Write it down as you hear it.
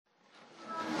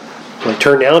We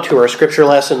turn now to our scripture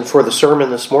lesson for the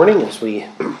sermon this morning as we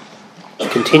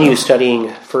continue studying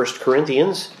 1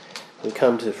 Corinthians. We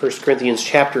come to 1 Corinthians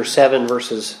chapter 7,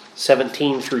 verses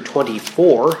 17 through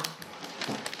 24.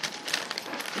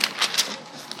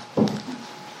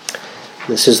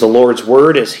 This is the Lord's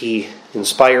word as He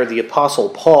inspired the Apostle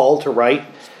Paul to write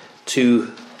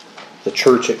to the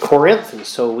church at Corinth. And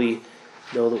so we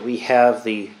know that we have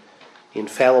the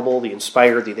infallible, the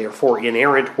inspired, the therefore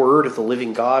inerrant word of the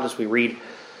living God as we read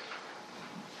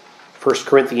 1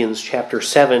 Corinthians chapter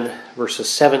 7, verses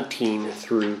 17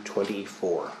 through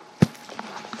 24.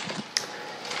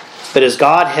 But as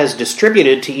God has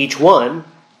distributed to each one,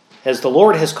 as the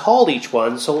Lord has called each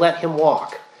one, so let him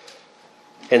walk.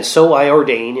 And so I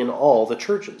ordain in all the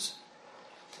churches.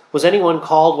 Was anyone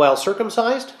called while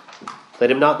circumcised?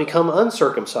 Let him not become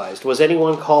uncircumcised. Was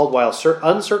anyone called while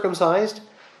uncircumcised?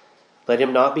 Let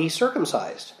him not be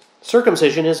circumcised.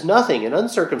 Circumcision is nothing, and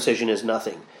uncircumcision is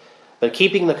nothing. But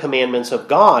keeping the commandments of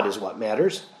God is what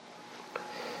matters.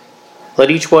 Let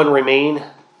each one remain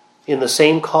in the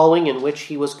same calling in which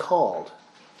he was called.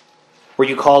 Were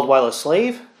you called while a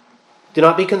slave? Do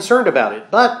not be concerned about it.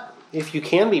 But if you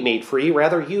can be made free,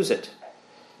 rather use it.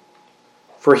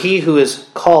 For he who is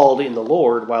called in the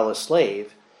Lord while a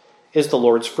slave is the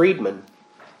Lord's freedman.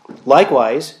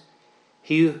 Likewise,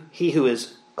 he who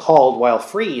is called while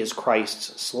free is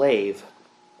Christ's slave.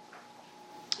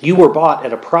 You were bought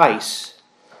at a price.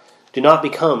 Do not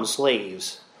become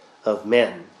slaves of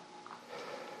men.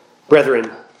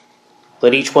 Brethren,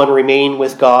 let each one remain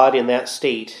with God in that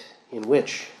state in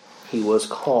which he was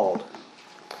called.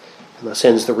 And thus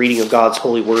ends the reading of God's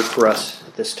holy word for us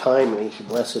at this time. May He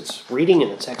bless its reading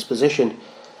and its exposition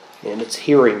and its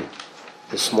hearing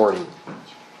this morning.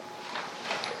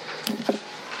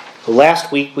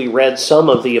 Last week we read some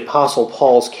of the Apostle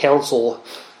Paul's counsel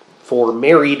for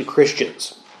married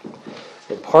Christians.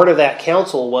 And part of that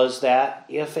counsel was that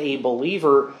if a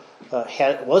believer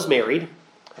was married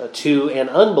to an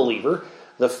unbeliever,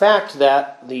 the fact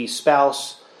that the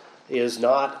spouse is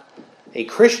not a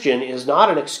Christian is not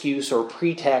an excuse or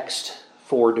pretext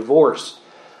for divorce.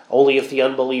 Only if the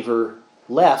unbeliever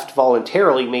left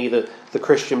voluntarily may the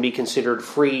Christian be considered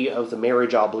free of the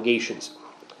marriage obligations.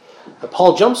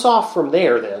 Paul jumps off from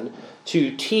there then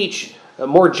to teach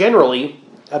more generally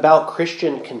about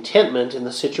Christian contentment in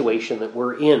the situation that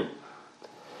we're in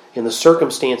the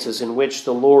circumstances in which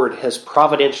the Lord has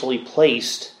providentially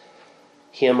placed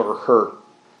him or her.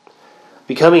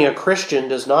 Becoming a Christian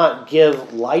does not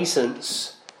give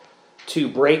license to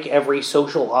break every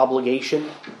social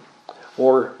obligation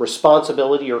or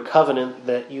responsibility or covenant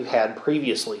that you had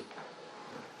previously.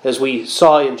 As we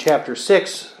saw in chapter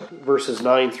 6, verses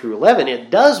 9 through 11, it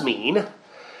does mean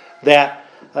that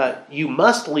you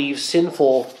must leave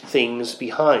sinful things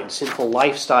behind, sinful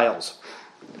lifestyles.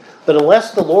 But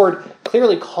unless the Lord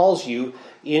clearly calls you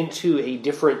into a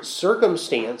different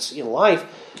circumstance in life,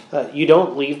 you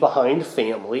don't leave behind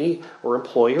family or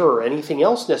employer or anything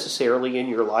else necessarily in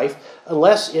your life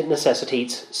unless it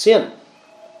necessitates sin.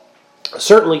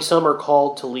 Certainly some are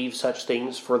called to leave such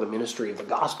things for the ministry of the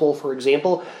gospel, for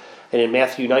example. And in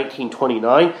Matthew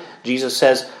 19:29, Jesus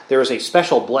says there is a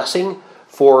special blessing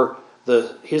for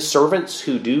his servants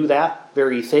who do that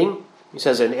very thing. He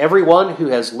says, and everyone who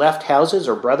has left houses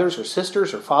or brothers or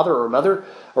sisters or father or mother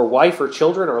or wife or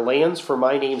children or lands for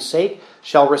my name's sake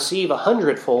shall receive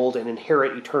 100-fold and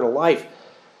inherit eternal life.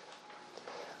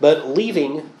 But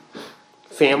leaving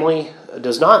family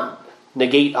does not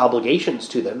negate obligations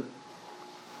to them.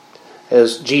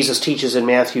 As Jesus teaches in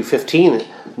Matthew 15,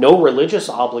 no religious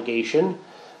obligation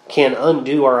can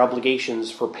undo our obligations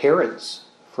for parents,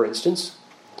 for instance.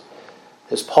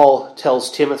 As Paul tells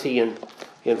Timothy in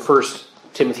 1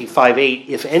 Timothy 5:8,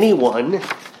 if anyone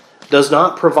does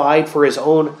not provide for his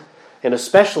own, and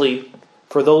especially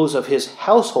for those of his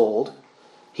household,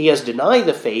 he has denied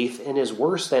the faith and is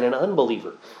worse than an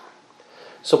unbeliever.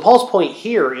 So Paul's point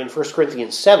here in 1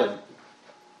 Corinthians 7,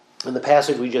 in the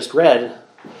passage we just read,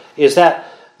 is that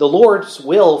the Lord's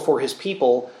will for his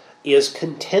people is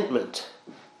contentment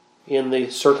in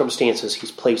the circumstances he's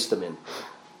placed them in.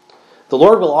 The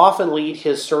Lord will often lead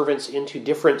his servants into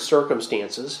different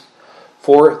circumstances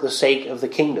for the sake of the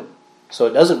kingdom. So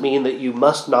it doesn't mean that you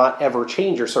must not ever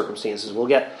change your circumstances. We'll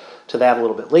get to that a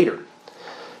little bit later.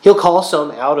 He'll call some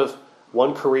out of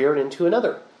one career and into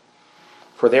another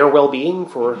for their well-being,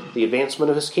 for the advancement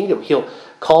of his kingdom. He'll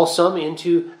call some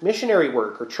into missionary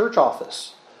work or church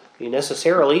office. You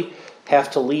necessarily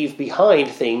have to leave behind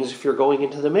things if you're going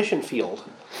into the mission field.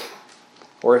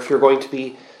 Or if you're going to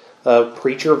be a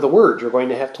preacher of the word, you're going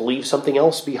to have to leave something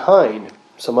else behind,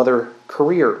 some other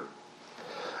career.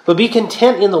 But be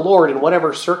content in the Lord in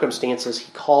whatever circumstances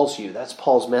He calls you. That's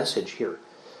Paul's message here.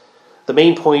 The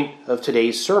main point of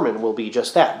today's sermon will be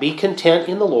just that. Be content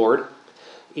in the Lord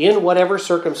in whatever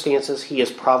circumstances He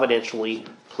has providentially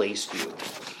placed you.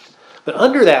 But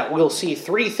under that, we'll see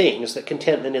three things that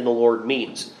contentment in the Lord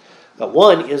means.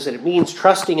 One is that it means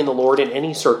trusting in the Lord in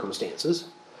any circumstances.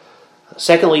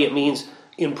 Secondly, it means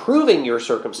improving your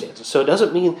circumstances. So it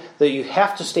doesn't mean that you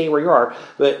have to stay where you are,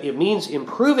 but it means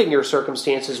improving your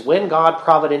circumstances when God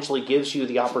providentially gives you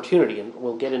the opportunity. And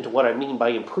we'll get into what I mean by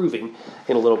improving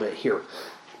in a little bit here.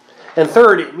 And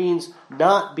third, it means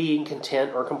not being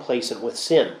content or complacent with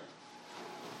sin.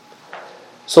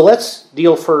 So let's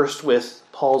deal first with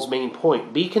Paul's main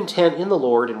point. Be content in the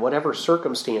Lord in whatever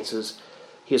circumstances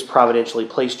He has providentially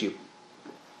placed you.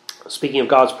 Speaking of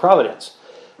God's providence,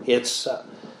 it's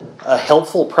a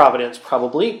helpful providence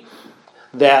probably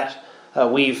that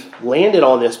we've landed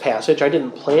on this passage. I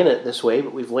didn't plan it this way,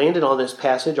 but we've landed on this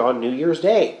passage on New Year's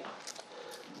Day.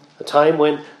 A time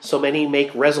when so many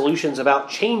make resolutions about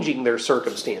changing their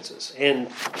circumstances. And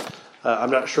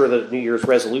I'm not sure that New Year's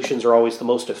resolutions are always the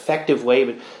most effective way,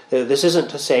 but this isn't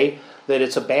to say that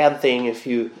it's a bad thing if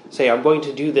you say, I'm going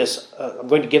to do this, I'm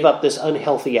going to give up this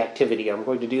unhealthy activity, I'm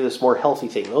going to do this more healthy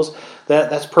thing.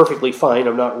 That's perfectly fine.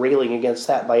 I'm not railing against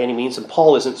that by any means, and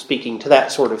Paul isn't speaking to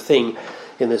that sort of thing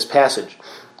in this passage.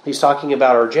 He's talking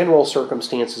about our general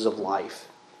circumstances of life.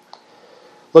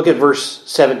 Look at verse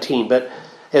 17. But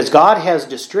as God has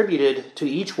distributed to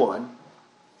each one,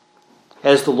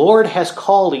 as the Lord has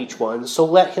called each one, so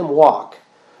let him walk.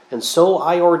 And so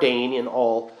I ordain in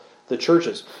all the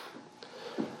churches.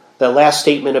 The last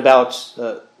statement about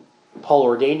Paul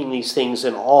ordaining these things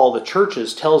in all the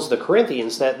churches tells the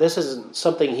Corinthians that this isn't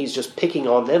something he's just picking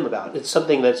on them about. It's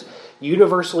something that's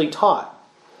universally taught.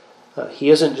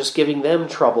 He isn't just giving them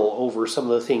trouble over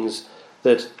some of the things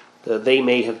that they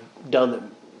may have done that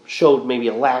showed maybe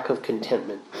a lack of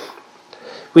contentment.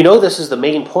 We know this is the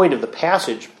main point of the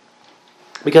passage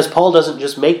because Paul doesn't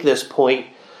just make this point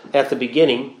at the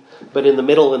beginning, but in the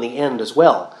middle and the end as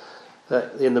well.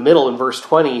 In the middle, in verse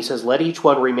 20, he says, let each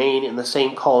one remain in the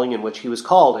same calling in which he was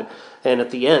called. And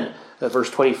at the end, verse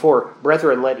 24,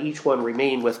 brethren, let each one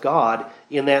remain with God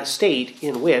in that state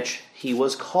in which he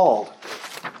was called.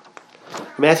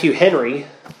 Matthew Henry,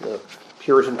 the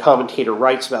Puritan commentator,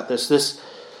 writes about this. This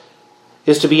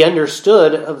is to be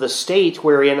understood of the state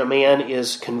wherein a man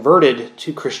is converted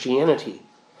to Christianity.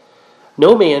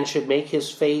 No man should make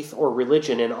his faith or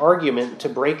religion an argument to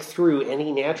break through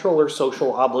any natural or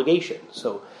social obligation.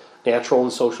 So, natural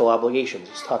and social obligations.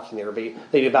 He's talking there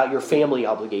maybe about your family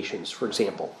obligations, for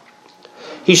example.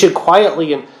 He should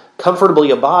quietly and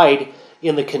comfortably abide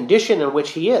in the condition in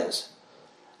which he is.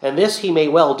 And this he may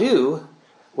well do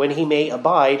when he may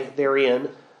abide therein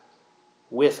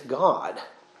with God.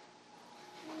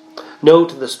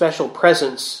 Note the special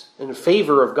presence and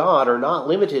favor of God are not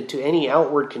limited to any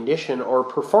outward condition or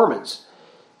performance.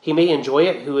 He may enjoy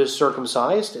it who is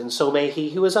circumcised, and so may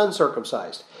he who is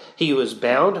uncircumcised. He who is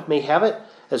bound may have it,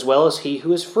 as well as he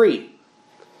who is free.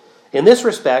 In this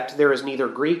respect, there is neither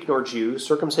Greek nor Jew,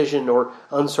 circumcision nor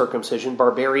uncircumcision,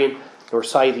 barbarian nor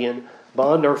Scythian,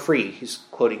 bond nor free. He's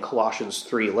quoting Colossians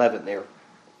 3:11 there.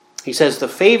 He says, the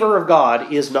favor of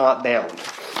God is not bound.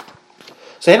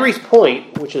 So Henry's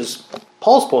point, which is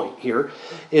Paul's point here,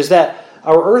 is that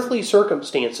our earthly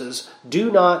circumstances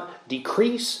do not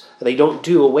decrease, they don't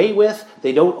do away with,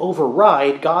 they don't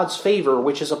override God's favor,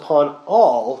 which is upon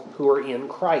all who are in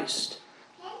Christ.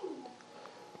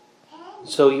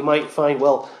 So you might find,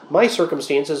 well, my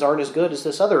circumstances aren't as good as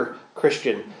this other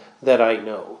Christian that I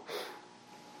know.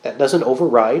 That doesn't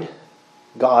override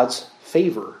God's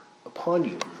favor upon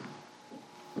you.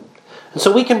 And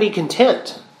so we can be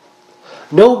content,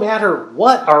 no matter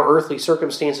what our earthly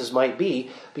circumstances might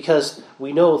be, because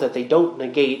we know that they don't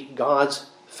negate God's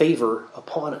favor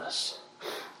upon us.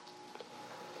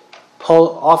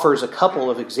 Paul offers a couple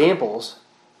of examples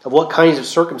of what kinds of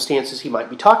circumstances he might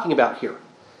be talking about here.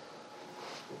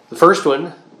 The first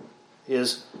one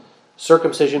is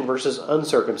circumcision versus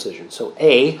uncircumcision. So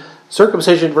A,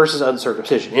 circumcision versus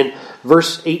uncircumcision. In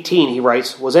verse 18 he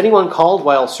writes, was anyone called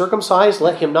while circumcised?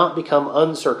 Let him not become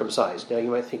uncircumcised. Now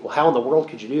you might think, well, how in the world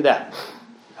could you do that?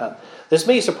 This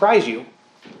may surprise you,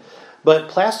 but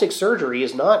plastic surgery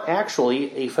is not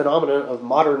actually a phenomenon of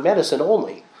modern medicine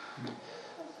only.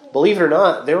 Believe it or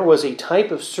not, there was a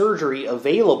type of surgery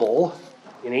available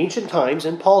in ancient times,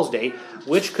 in Paul's day,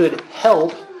 which could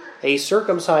help a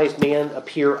circumcised man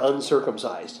appear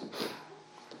uncircumcised.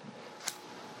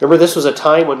 Remember, this was a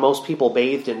time when most people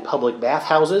bathed in public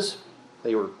bathhouses.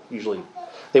 They were usually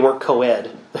They weren't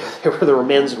co-ed. There were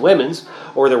men's and women's,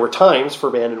 or there were times for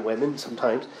men and women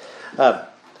sometimes. So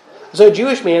a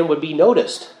Jewish man would be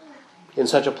noticed in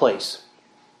such a place.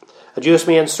 A Jewish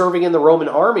man serving in the Roman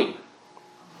army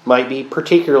might be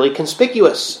particularly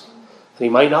conspicuous, and he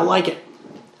might not like it.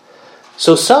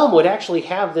 So some would actually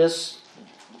have this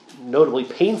notably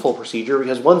painful procedure,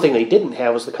 because one thing they didn't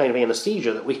have was the kind of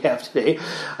anesthesia that we have today.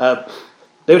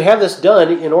 They would have this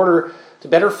done in order to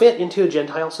better fit into a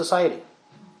Gentile society.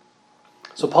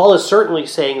 So Paul is certainly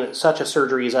saying that such a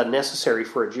surgery is unnecessary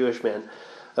for a Jewish man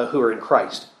who are in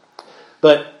Christ.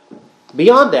 But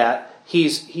beyond that,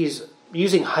 he's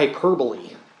using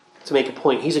hyperbole to make a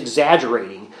point. He's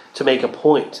exaggerating to make a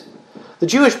point. The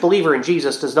Jewish believer in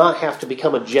Jesus does not have to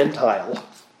become a Gentile,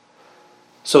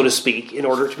 so to speak, in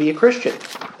order to be a Christian.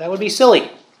 That would be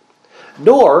silly.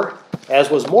 Nor, as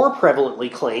was more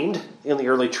prevalently claimed in the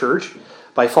early church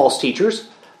by false teachers,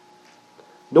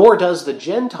 nor does the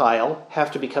Gentile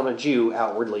have to become a Jew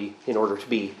outwardly in order to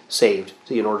be saved,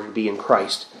 in order to be in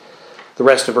Christ. The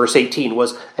rest of verse 18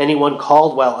 was, anyone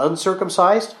called while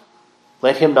uncircumcised,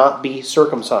 let him not be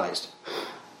circumcised.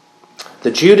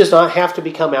 The Jew does not have to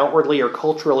become outwardly or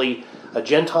culturally a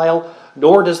Gentile,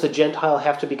 nor does the Gentile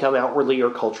have to become outwardly or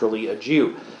culturally a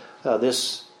Jew.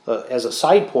 This, as a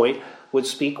side point, would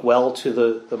speak well to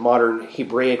the modern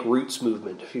Hebraic roots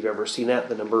movement. If you've ever seen that,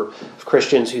 the number of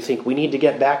Christians who think we need to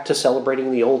get back to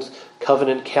celebrating the old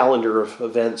covenant calendar of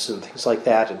events and things like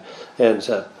that,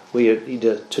 and we need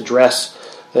to dress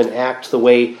and act the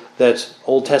way that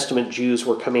Old Testament Jews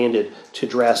were commanded to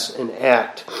dress and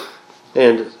act.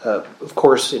 And, of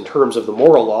course, in terms of the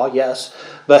moral law, yes.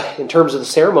 But in terms of the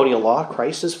ceremonial law,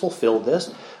 Christ has fulfilled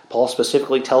this. Paul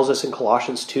specifically tells us in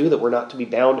Colossians 2 that we're not to be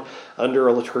bound under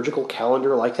a liturgical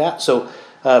calendar like that. So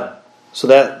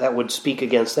that would speak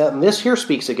against that. And this here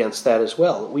speaks against that as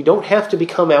well. We don't have to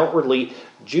become outwardly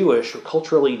Jewish or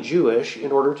culturally Jewish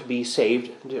in order to be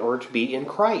saved, in order to be in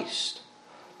Christ.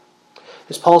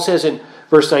 As Paul says in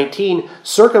verse 19,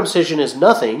 circumcision is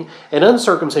nothing, and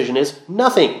uncircumcision is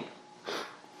nothing.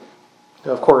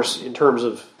 Now, of course, in terms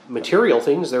of material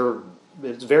things,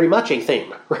 it's very much a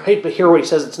thing, right? But here when he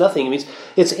says it's nothing, it means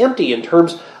it's empty in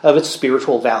terms of its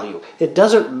spiritual value. It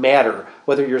doesn't matter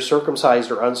whether you're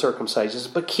circumcised or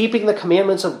uncircumcised, but keeping the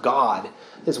commandments of God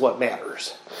is what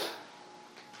matters.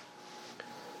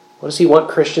 What does he want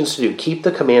Christians to do? Keep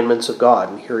the commandments of God.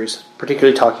 And here he's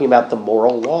particularly talking about the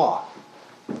moral law.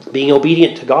 Being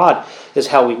obedient to God is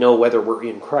how we know whether we're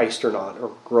in Christ or not,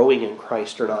 or growing in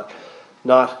Christ or not.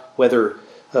 Not whether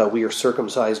we are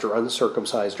circumcised or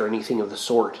uncircumcised or anything of the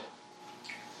sort.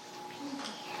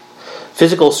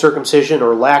 Physical circumcision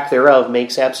or lack thereof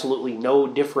makes absolutely no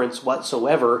difference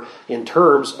whatsoever in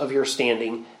terms of your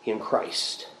standing in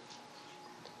Christ.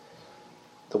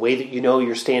 The way that you know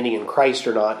you're standing in Christ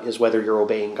or not is whether you're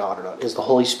obeying God or not. Is the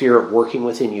Holy Spirit working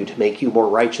within you to make you more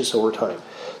righteous over time?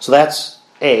 So that's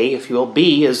A, if you will.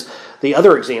 B is the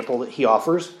other example that he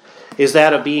offers, is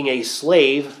that of being a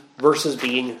slave versus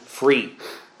being free.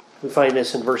 We find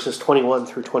this in verses 21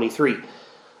 through 23.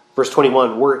 Verse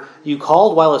 21, were you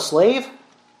called while a slave?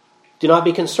 Do not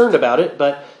be concerned about it,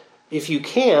 but if you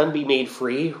can be made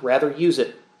free, rather use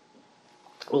it.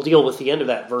 We'll deal with the end of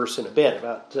that verse in a bit,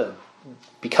 about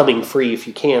becoming free if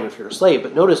you can, if you're a slave.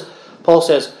 But notice, Paul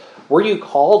says, were you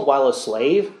called while a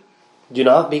slave? Do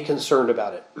not be concerned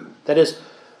about it. That is,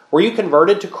 were you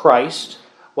converted to Christ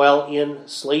while in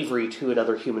slavery to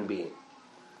another human being?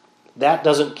 That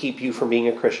doesn't keep you from being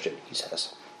a Christian, he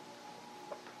says.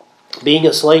 Being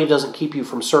a slave doesn't keep you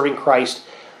from serving Christ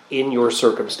in your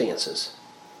circumstances.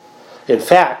 In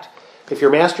fact, if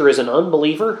your master is an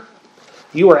unbeliever,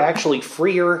 you are actually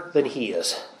freer than he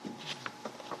is.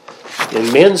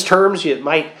 In men's terms, it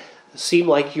might seem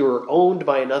like you're owned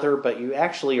by another, but you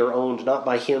actually are owned not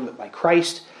by him, but by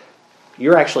Christ.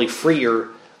 You're actually freer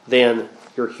than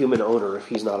your human owner if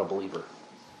he's not a believer.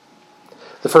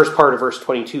 The first part of verse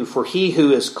 22, for he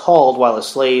who is called while a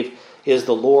slave is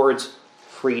the Lord's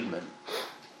freedman.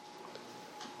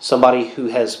 Somebody who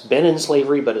has been in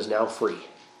slavery but is now free.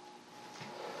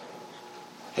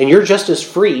 And you're just as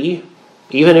free,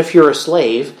 even if you're a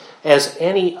slave, as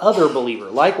any other believer.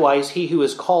 Likewise, he who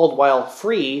is called while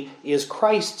free is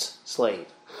Christ's slave.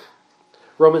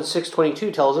 Romans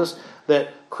 6:22 tells us that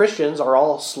Christians are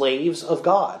all slaves of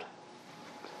God.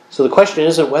 So the question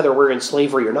isn't whether we're in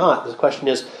slavery or not. The question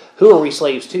is, who are we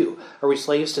slaves to? Are we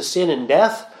slaves to sin and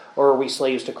death, or are we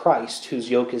slaves to Christ,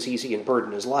 whose yoke is easy and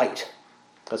burden is light?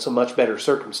 That's a much better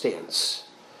circumstance.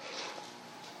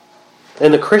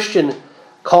 And the Christian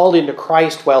called into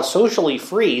Christ while socially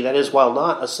free, that is, while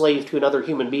not a slave to another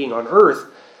human being on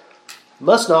earth,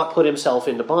 must not put himself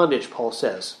into bondage, Paul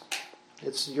says.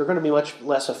 You're going to be much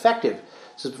less effective.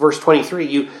 This is verse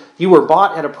 23. You were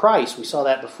bought at a price. We saw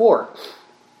that before.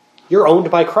 You're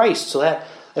owned by Christ, so that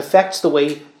affects the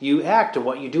way you act and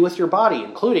what you do with your body,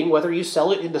 including whether you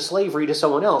sell it into slavery to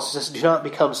someone else. Just do not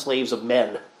become slaves of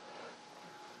men.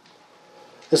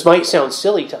 This might sound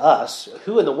silly to us.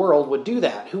 Who in the world would do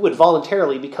that? Who would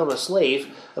voluntarily become a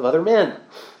slave of other men?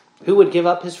 Who would give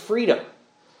up his freedom?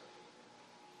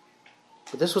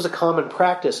 But this was a common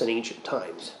practice in ancient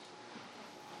times.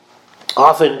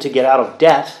 Often to get out of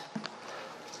debt.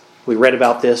 We read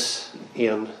about this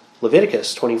in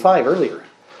Leviticus 25 earlier.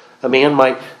 A man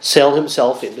might sell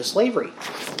himself into slavery.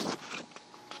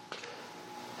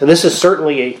 And this is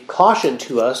certainly a caution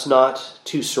to us not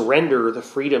to surrender the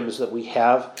freedoms that we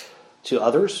have to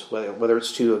others, whether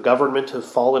it's to a government of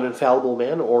fallen and fallible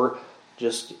men or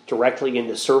just directly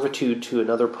into servitude to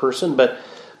another person. But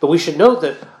we should note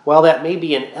that while that may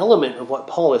be an element of what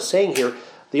Paul is saying here,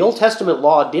 the Old Testament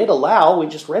law did allow, we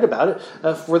just read about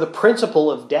it, for the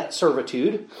principle of debt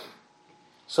servitude.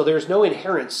 So there's no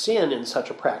inherent sin in such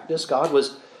a practice. God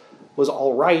was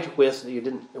all right with,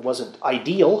 it wasn't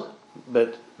ideal,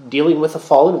 but dealing with a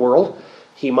fallen world,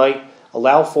 he might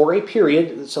allow for a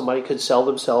period that somebody could sell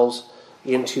themselves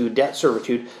into debt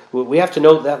servitude. We have to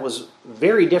note that was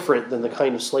very different than the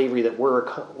kind of slavery that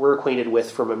we're acquainted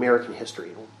with from American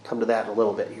history. We'll come to that in a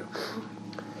little bit here.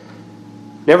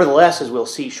 Nevertheless, as we'll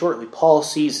see shortly, Paul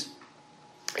sees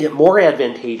it more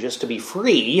advantageous to be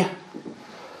free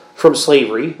from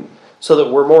slavery so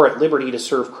that we're more at liberty to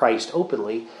serve Christ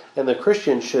openly, and the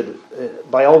Christian should,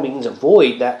 by all means,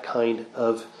 avoid that kind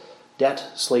of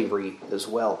debt slavery as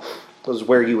well. This is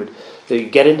where you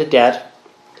get into debt,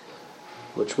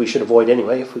 which we should avoid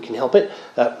anyway if we can help it,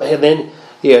 and then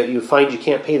you find you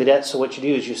can't pay the debt, so what you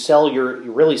do is you're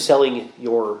really selling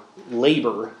your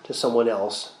labor to someone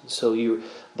else. So you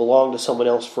belong to someone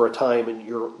else for a time,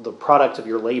 and the product of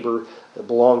your labor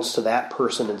belongs to that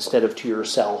person instead of to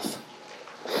yourself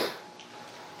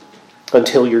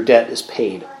until your debt is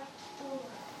paid.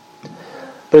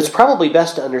 But it's probably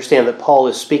best to understand that Paul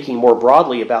is speaking more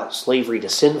broadly about slavery to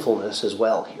sinfulness as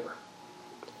well here.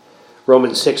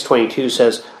 Romans 6:22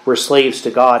 says, we're slaves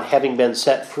to God, having been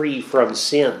set free from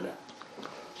sin.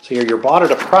 So you're bought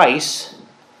at a price,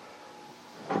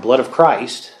 the blood of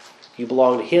Christ. You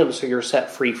belong to him, so you're set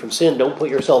free from sin. Don't put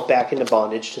yourself back into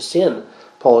bondage to sin,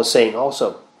 Paul is saying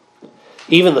also.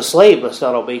 Even the slave must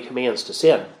not obey commands to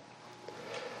sin.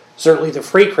 Certainly the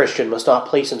free Christian must not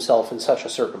place himself in such a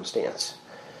circumstance.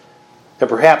 And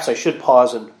perhaps I should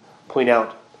pause and point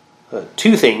out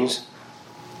two things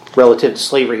relative to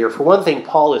slavery here. For one thing,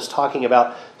 Paul is talking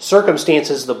about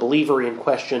circumstances the believer in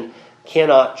question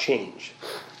cannot change.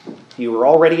 You were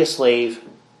already a slave.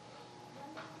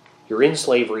 You're in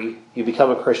slavery. You become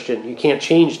a Christian. You can't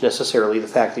change necessarily the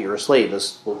fact that you're a slave.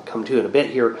 This we'll come to in a bit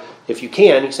here. If you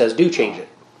can, he says, do change it.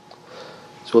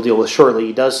 So we'll deal with shortly.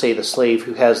 He does say the slave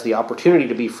who has the opportunity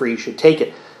to be free should take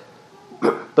it.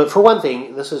 But for one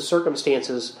thing, this is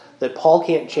circumstances that Paul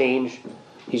can't change.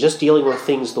 He's just dealing with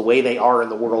things the way they are in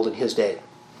the world in his day.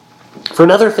 For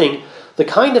another thing, the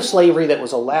kind of slavery that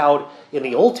was allowed in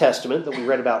the Old Testament that we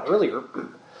read about earlier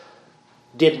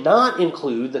did not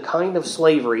include the kind of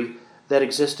slavery that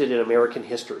existed in American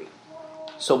history.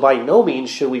 So by no means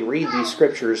should we read these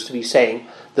scriptures to be saying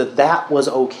that that was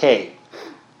okay.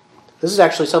 This is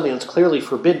actually something that's clearly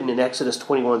forbidden in Exodus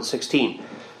 21:16.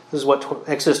 This is what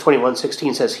Exodus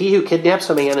 21:16 says. He who kidnaps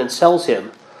a man and sells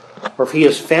him, or if he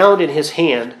is found in his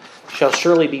hand, shall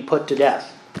surely be put to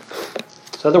death.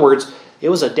 So in other words, it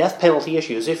was a death penalty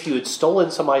issue, as if you had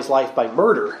stolen somebody's life by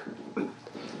murder.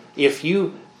 If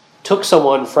you took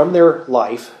someone from their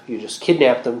life, you just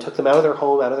kidnapped them, took them out of their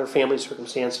home, out of their family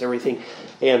circumstance and everything,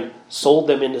 and sold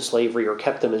them into slavery or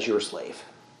kept them as your slave.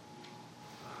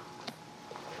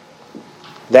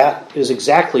 That is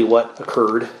exactly what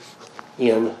occurred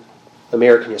in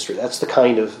American history. That's the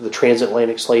kind of the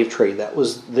transatlantic slave trade. That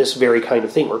was this very kind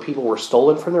of thing, where people were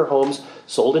stolen from their homes,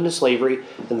 sold into slavery,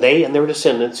 and they and their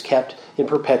descendants kept in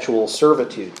perpetual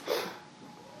servitude.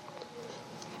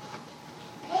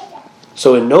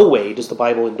 So in no way does the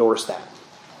Bible endorse that.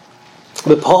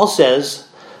 But Paul says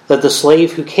that the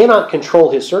slave who cannot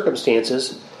control his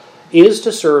circumstances is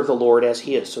to serve the Lord as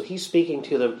he is. So he's speaking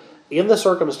to them in the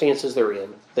circumstances they're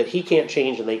in, that he can't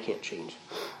change and they can't change.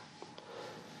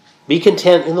 Be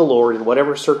content in the Lord in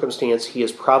whatever circumstance he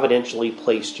has providentially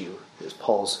placed you, is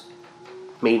Paul's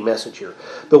main message here.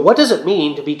 But what does it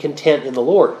mean to be content in the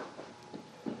Lord?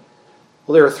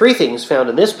 Well, there are three things found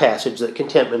in this passage that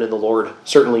contentment in the Lord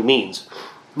certainly means.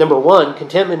 Number one,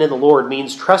 contentment in the Lord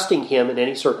means trusting him in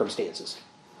any circumstances.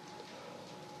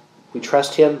 We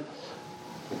trust Him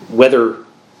whether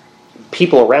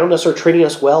people around us are treating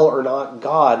us well or not.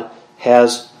 God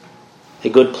has a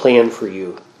good plan for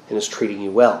you and is treating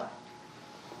you well.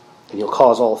 And He'll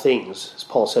cause all things, as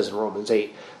Paul says in Romans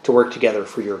 8, to work together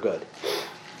for your good.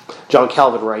 John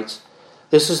Calvin writes,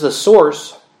 "This is the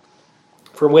source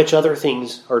from which other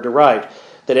things are derived,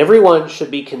 that everyone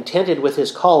should be contented with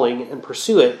his calling and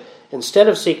pursue it instead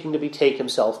of seeking to betake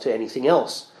himself to anything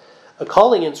else. A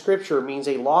calling in Scripture means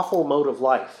a lawful mode of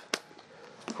life,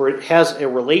 for it has a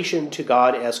relation to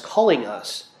God as calling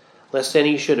us, lest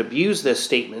any should abuse this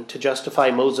statement to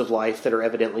justify modes of life that are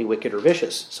evidently wicked or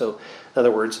vicious." So, in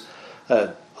other words,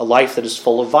 a life that is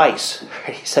full of vice.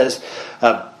 He says,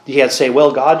 you can't say,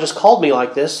 well, God just called me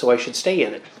like this, so I should stay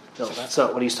in it. No, that's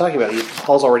not what he's talking about.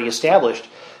 Paul's already established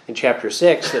in chapter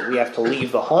 6 that we have to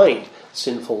leave behind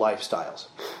sinful lifestyles.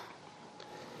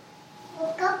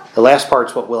 The last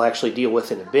part's what we'll actually deal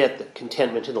with in a bit, that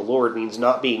contentment in the Lord means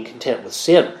not being content with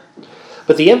sin.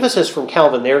 But the emphasis from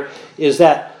Calvin there is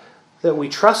that we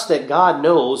trust that God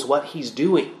knows what He's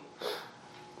doing.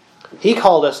 He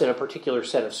called us in a particular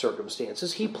set of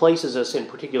circumstances. He places us in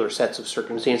particular sets of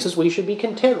circumstances. We should be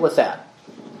content with that.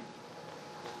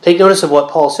 Take notice of what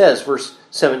Paul says, verse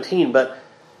 17, "But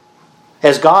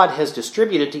as God has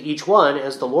distributed to each one,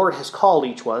 as the Lord has called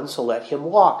each one, so let him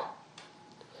walk."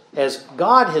 As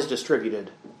God has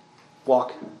distributed,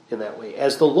 walk in that way.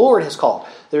 As the Lord has called.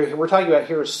 We're talking about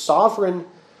here sovereign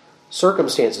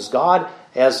circumstances. God,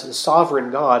 as the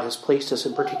sovereign God, has placed us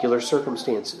in particular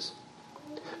circumstances.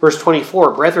 Verse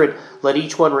 24, "Brethren, let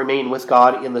each one remain with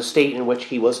God in the state in which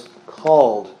he was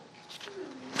called."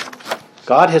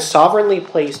 God has sovereignly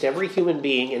placed every human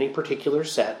being in a particular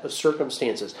set of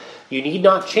circumstances. You need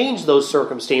not change those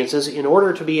circumstances in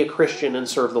order to be a Christian and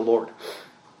serve the Lord.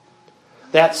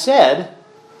 That said,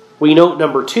 we note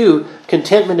number 2,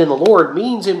 contentment in the Lord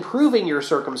means improving your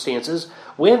circumstances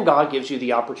when God gives you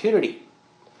the opportunity.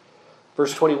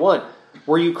 Verse 21,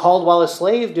 "Were you called while a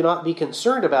slave? Do not be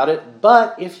concerned about it,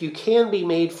 but if you can be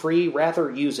made free, rather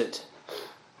use it."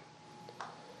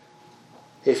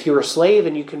 If you're a slave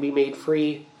and you can be made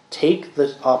free, take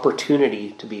the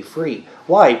opportunity to be free.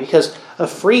 Why? Because a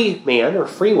free man or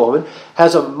free woman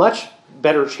has a much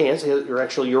better chance,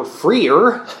 you're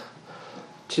freer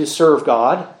to serve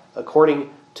God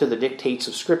according to the dictates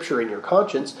of Scripture in your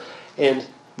conscience and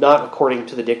not according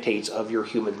to the dictates of your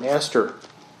human master.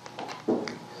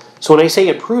 So when I say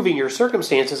improving your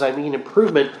circumstances, I mean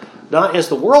improvement not as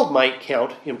the world might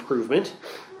count improvement,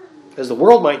 as the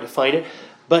world might define it,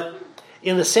 but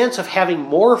in the sense of having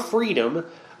more freedom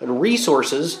and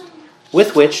resources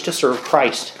with which to serve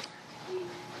Christ.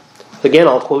 Again,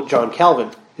 I'll quote John Calvin,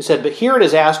 who said, "But here it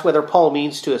is asked whether Paul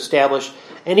means to establish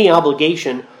any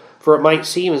obligation, for it might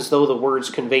seem as though the words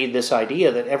conveyed this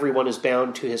idea that everyone is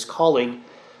bound to his calling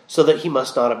so that he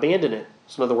must not abandon it."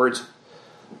 So in other words,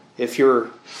 if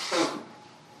you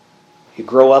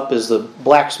grow up as the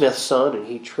blacksmith's son and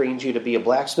he trains you to be a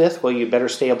blacksmith, well, you better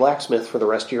stay a blacksmith for the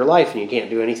rest of your life and you can't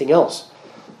do anything else.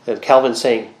 And Calvin's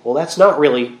saying, well, that's not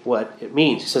really what it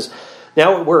means. He says,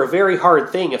 "Now it were a very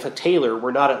hard thing if a tailor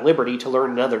were not at liberty to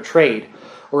learn another trade,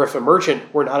 or if a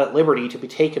merchant were not at liberty to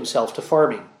betake himself to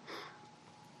farming.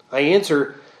 I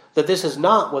answer that this is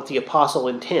not what the apostle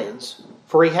intends,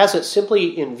 for he has it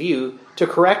simply in view to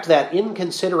correct that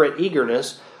inconsiderate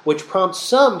eagerness which prompts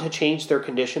some to change their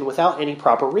condition without any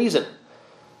proper reason."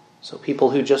 So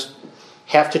people who just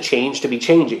have to change to be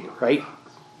changing, right?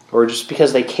 Or just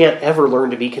because they can't ever learn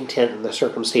to be content in the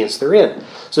circumstance they're in.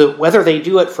 So whether they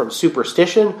do it from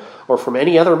superstition or from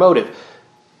any other motive,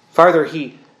 farther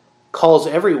he calls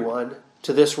everyone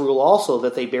to this rule also,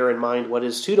 that they bear in mind what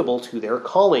is suitable to their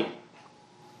calling.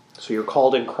 So you're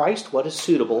called in Christ, what is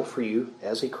suitable for you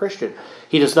as a Christian.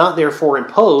 He does not therefore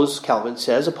impose, Calvin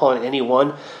says, upon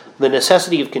anyone the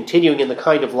necessity of continuing in the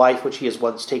kind of life which he has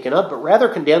once taken up, but rather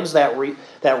condemns that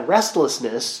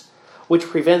restlessness which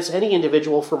prevents any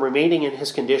individual from remaining in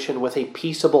his condition with a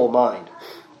peaceable mind.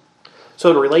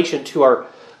 So in relation to our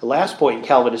last point,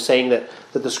 Calvin is saying that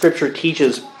the Scripture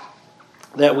teaches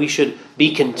that we should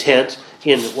be content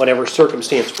in whatever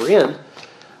circumstance we're in.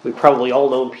 We've probably all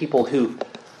known people who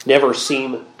never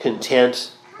seem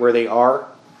content where they are.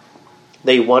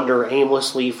 They wander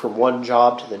aimlessly from one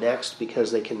job to the next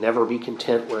because they can never be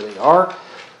content where they are.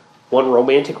 One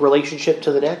romantic relationship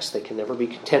to the next, they can never be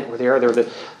content where they are. They're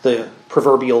the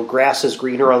proverbial grass is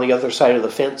greener on the other side of the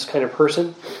fence kind of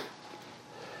person.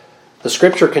 The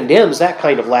Scripture condemns that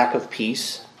kind of lack of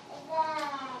peace.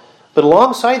 But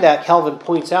alongside that, Calvin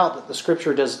points out that the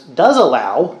Scripture does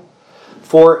allow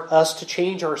for us to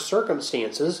change our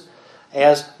circumstances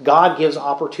as God gives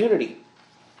opportunity.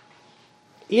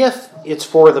 if it's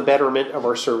for the betterment of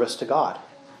our service to God.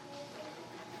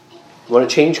 Want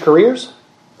to change careers?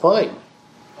 Fine.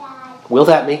 Will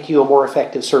that make you a more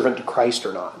effective servant to Christ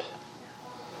or not?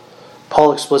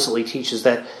 Paul explicitly teaches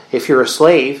that if you're a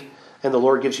slave and the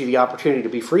Lord gives you the opportunity to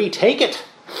be free, take it.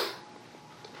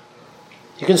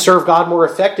 You can serve God more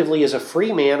effectively as a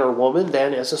free man or woman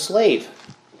than as a slave.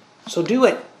 So do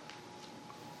it.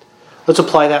 Let's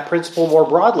apply that principle more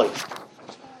broadly.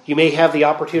 You may have the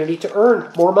opportunity to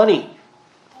earn more money.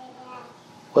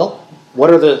 Well,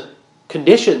 what are the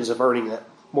conditions of earning that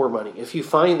more money? If you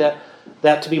find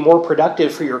that to be more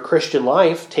productive for your Christian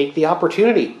life, take the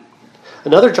opportunity.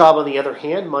 Another job, on the other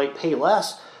hand, might pay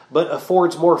less, but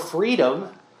affords more freedom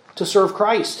to serve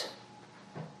Christ.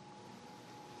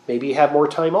 Maybe you have more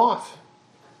time off.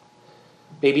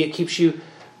 Maybe it keeps you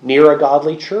near a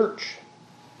godly church.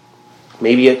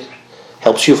 Maybe it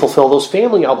helps you fulfill those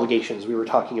family obligations we were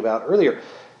talking about earlier.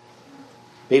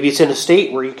 Maybe it's in a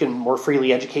state where you can more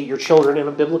freely educate your children in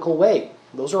a biblical way.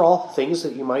 Those are all things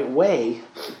that you might weigh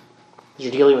as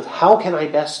you're dealing with how can I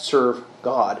best serve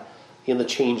God in the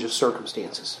change of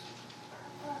circumstances.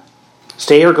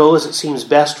 Stay or go as it seems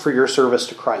best for your service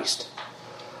to Christ.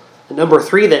 And number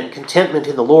 3 then, contentment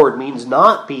in the Lord means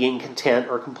not being content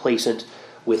or complacent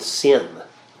with sin.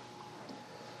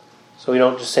 So we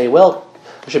don't just say, well,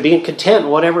 I should be content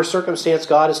in whatever circumstance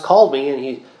God has called me, and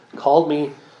He called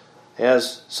me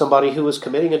as somebody who was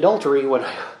committing adultery when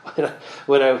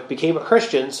I became a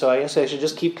Christian, so I guess I should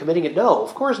just keep committing it. No,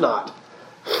 of course not.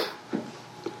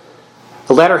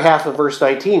 The latter half of verse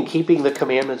 19, keeping the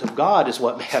commandments of God is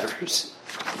what matters.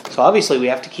 So obviously we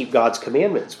have to keep God's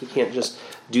commandments. We can't just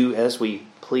do as we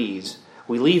please.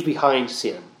 We leave behind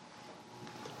sin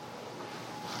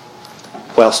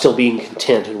while still being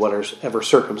content in whatever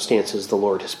circumstances the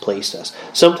Lord has placed us.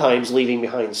 Sometimes leaving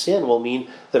behind sin will mean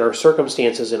that our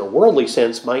circumstances in a worldly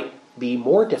sense might be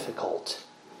more difficult.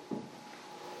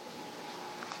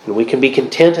 And we can be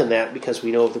content in that because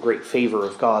we know of the great favor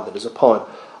of God that is upon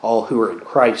all who are in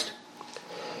Christ.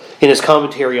 In his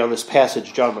commentary on this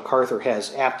passage, John MacArthur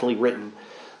has aptly written,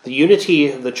 the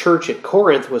unity of the church at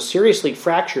Corinth was seriously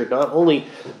fractured. Not only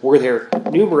were there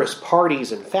numerous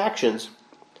parties and factions,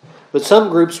 but some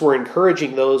groups were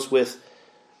encouraging those with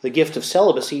the gift of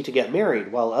celibacy to get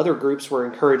married, while other groups were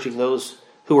encouraging those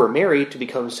who were married to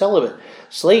become celibate.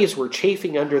 Slaves were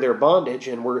chafing under their bondage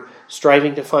and were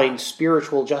striving to find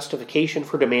spiritual justification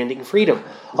for demanding freedom.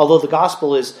 Although the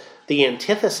gospel is the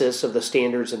antithesis of the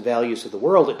standards and values of the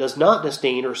world, it does not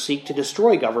disdain or seek to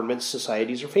destroy governments,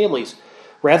 societies, or families.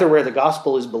 Rather, where the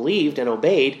gospel is believed and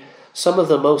obeyed, some of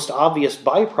the most obvious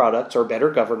byproducts are better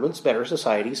governments, better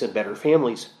societies, and better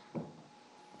families.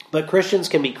 But Christians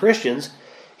can be Christians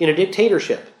in a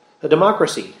dictatorship, a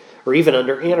democracy, or even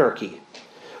under anarchy.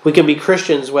 We can be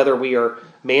Christians whether we are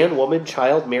man, woman,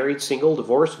 child, married, single,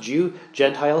 divorced, Jew,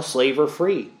 Gentile, slave, or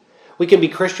free. We can be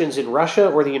Christians in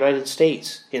Russia or the United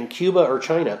States, in Cuba or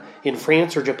China, in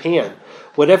France or Japan.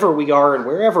 Whatever we are and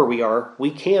wherever we are,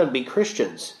 we can be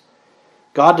Christians.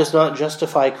 God does not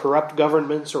justify corrupt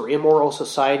governments or immoral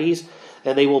societies,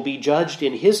 and they will be judged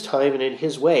in His time and in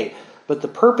His way. But the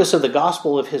purpose of the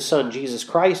gospel of His Son, Jesus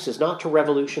Christ, is not to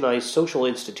revolutionize social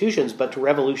institutions, but to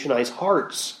revolutionize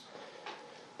hearts.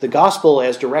 The gospel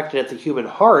as directed at the human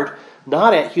heart,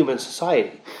 not at human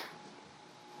society.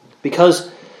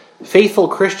 Because faithful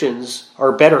Christians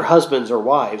are better husbands or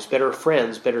wives, better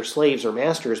friends, better slaves or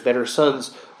masters, better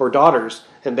sons or daughters,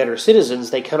 and better citizens,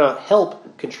 they cannot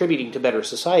help contributing to better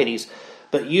societies,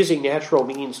 but using natural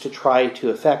means to try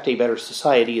to effect a better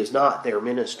society is not their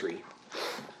ministry.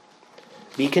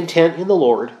 Be content in the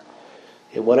Lord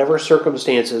in whatever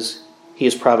circumstances He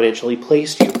has providentially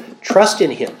placed you. Trust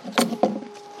in Him.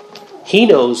 He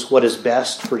knows what is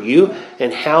best for you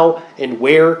and how and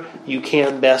where you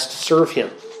can best serve Him.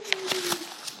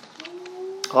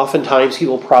 Oftentimes He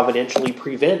will providentially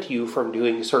prevent you from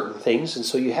doing certain things, and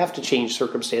so you have to change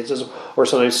circumstances or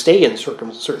sometimes stay in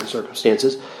certain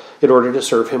circumstances in order to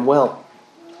serve Him well.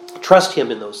 Trust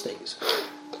Him in those things.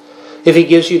 If He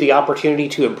gives you the opportunity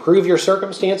to improve your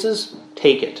circumstances,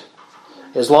 take it.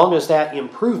 As long as that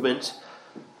improvement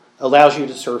allows you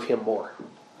to serve Him more.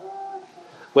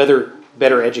 Whether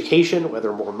better education,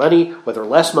 whether more money, whether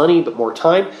less money but more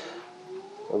time,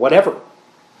 or whatever.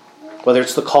 Whether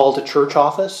it's the call to church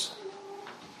office,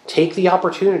 take the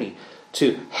opportunity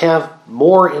to have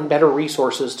more and better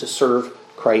resources to serve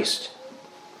Christ.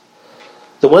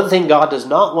 The one thing God does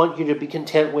not want you to be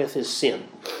content with is sin.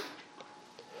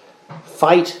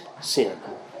 Fight sin.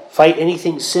 Fight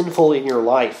anything sinful in your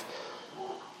life.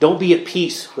 Don't be at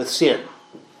peace with sin.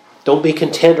 Don't be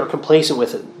content or complacent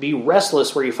with it. Be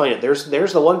restless where you find it.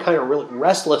 There's the one kind of real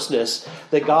restlessness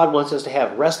that God wants us to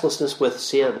have. Restlessness with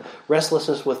sin.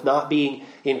 Restlessness with not being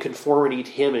in conformity to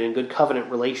Him and in good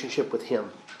covenant relationship with Him.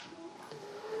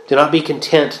 Do not be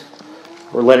content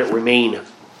or let it remain.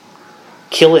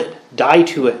 Kill it. Die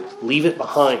to it. Leave it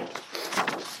behind.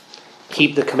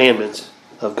 Keep the commandments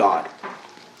of God.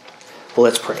 Well,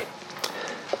 let's pray.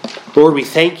 Lord, we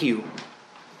thank you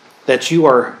that you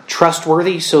are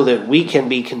trustworthy so that we can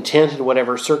be content in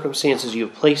whatever circumstances you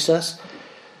have placed us.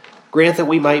 Grant that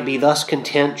we might be thus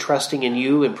content, trusting in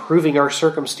you, improving our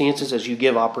circumstances as you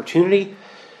give opportunity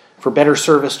for better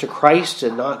service to Christ,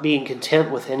 and not being content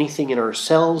with anything in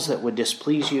ourselves that would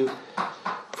displease you.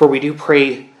 For we do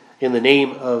pray in the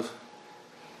name of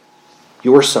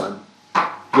your Son,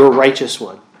 your righteous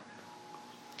one,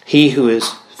 He who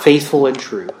is faithful and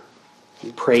true.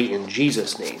 We pray in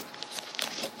Jesus' name.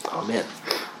 Amen.